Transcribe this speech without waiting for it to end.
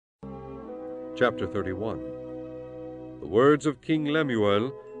Chapter 31. The words of King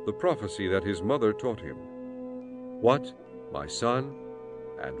Lemuel, the prophecy that his mother taught him. What, my son?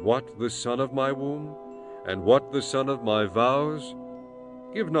 And what the son of my womb? And what the son of my vows?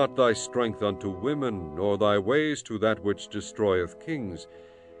 Give not thy strength unto women, nor thy ways to that which destroyeth kings.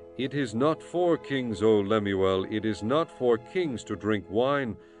 It is not for kings, O Lemuel, it is not for kings to drink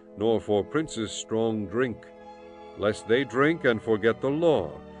wine, nor for princes strong drink, lest they drink and forget the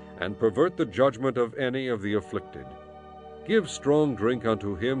law, and pervert the judgment of any of the afflicted. Give strong drink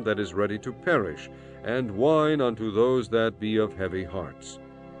unto him that is ready to perish, and wine unto those that be of heavy hearts.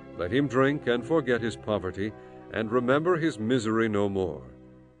 Let him drink and forget his poverty, and remember his misery no more.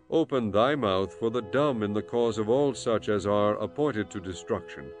 Open thy mouth for the dumb in the cause of all such as are appointed to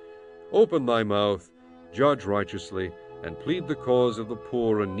destruction. Open thy mouth, judge righteously, and plead the cause of the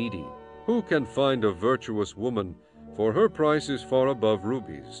poor and needy. Who can find a virtuous woman? For her price is far above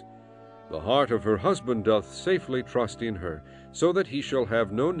rubies. The heart of her husband doth safely trust in her, so that he shall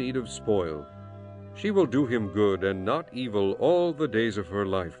have no need of spoil. She will do him good and not evil all the days of her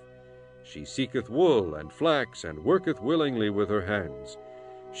life. She seeketh wool and flax, and worketh willingly with her hands.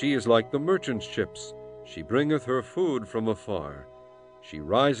 She is like the merchant's ships. She bringeth her food from afar. She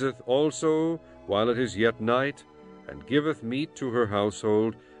riseth also while it is yet night, and giveth meat to her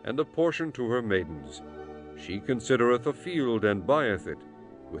household, and a portion to her maidens. She considereth a field, and buyeth it.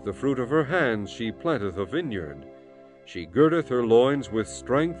 With the fruit of her hands she planteth a vineyard. She girdeth her loins with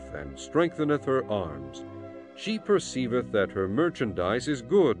strength, and strengtheneth her arms. She perceiveth that her merchandise is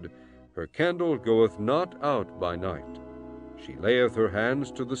good. Her candle goeth not out by night. She layeth her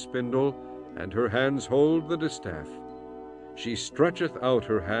hands to the spindle, and her hands hold the distaff. She stretcheth out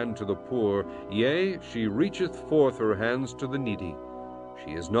her hand to the poor, yea, she reacheth forth her hands to the needy.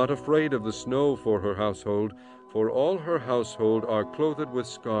 She is not afraid of the snow for her household, for all her household are clothed with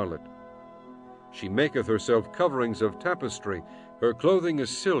scarlet. She maketh herself coverings of tapestry, her clothing is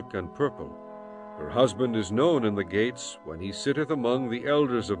silk and purple. Her husband is known in the gates, when he sitteth among the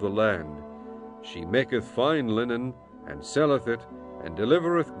elders of the land. She maketh fine linen, and selleth it, and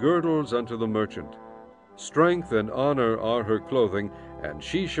delivereth girdles unto the merchant. Strength and honor are her clothing, and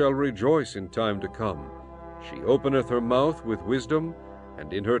she shall rejoice in time to come. She openeth her mouth with wisdom,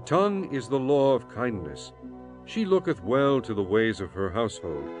 and in her tongue is the law of kindness. She looketh well to the ways of her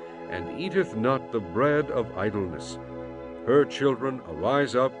household, and eateth not the bread of idleness. Her children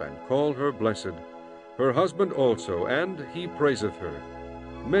arise up and call her blessed, her husband also, and he praiseth her.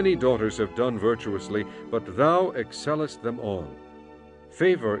 Many daughters have done virtuously, but thou excellest them all.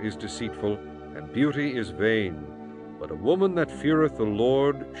 Favor is deceitful, and beauty is vain, but a woman that feareth the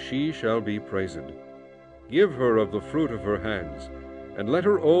Lord, she shall be praised. Give her of the fruit of her hands, and let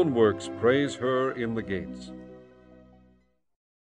her own works praise her in the gates.